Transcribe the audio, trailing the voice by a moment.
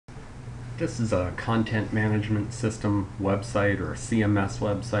This is a content management system website or a CMS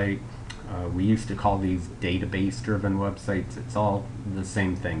website. We used to call these database-driven websites. It's all the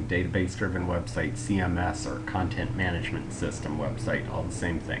same thing. Database-driven website, CMS, or content management system website, all the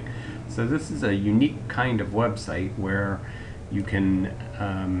same thing. So this is a unique kind of website where you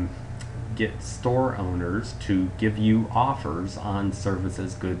can get store owners to give you offers on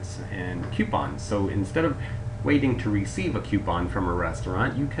services, goods, and coupons. So instead of waiting to receive a coupon from a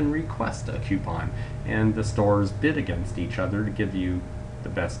restaurant, you can request a coupon, and the stores bid against each other to give you the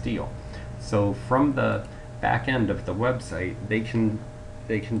best deal. So from the back end of the website, they can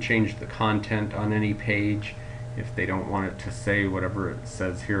change the content on any page. If they don't want it to say whatever it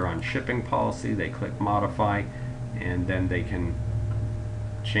says here on shipping policy, they click modify, and then they can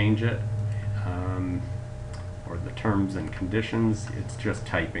change it. Or the terms and conditions, it's just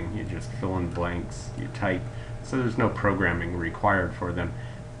typing. You just fill in blanks, you type. So there's no programming required for them.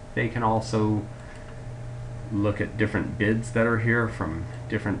 They can also look at different bids that are here from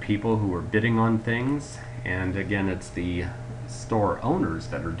different people who are bidding on things, and again, it's the store owners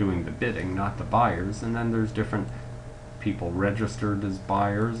that are doing the bidding, not the buyers. And then there's different people registered as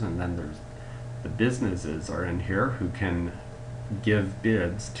buyers, and then there's the businesses are in here who can give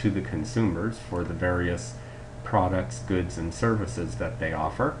bids to the consumers for the various products, goods, and services that they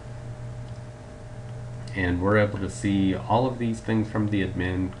offer. And we're able to see all of these things from the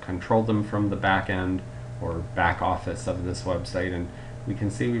admin, control them from the back end or back office of this website, and we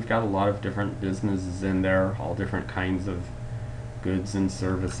can see we've got a lot of different businesses in there, all different kinds of goods and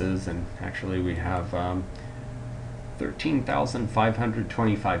services, and actually we have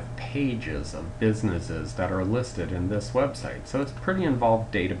 13,525 pages of businesses that are listed in this website. So it's a pretty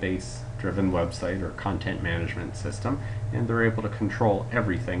involved database-driven website or content management system, and they're able to control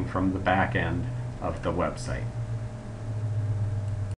everything from the back end of the website.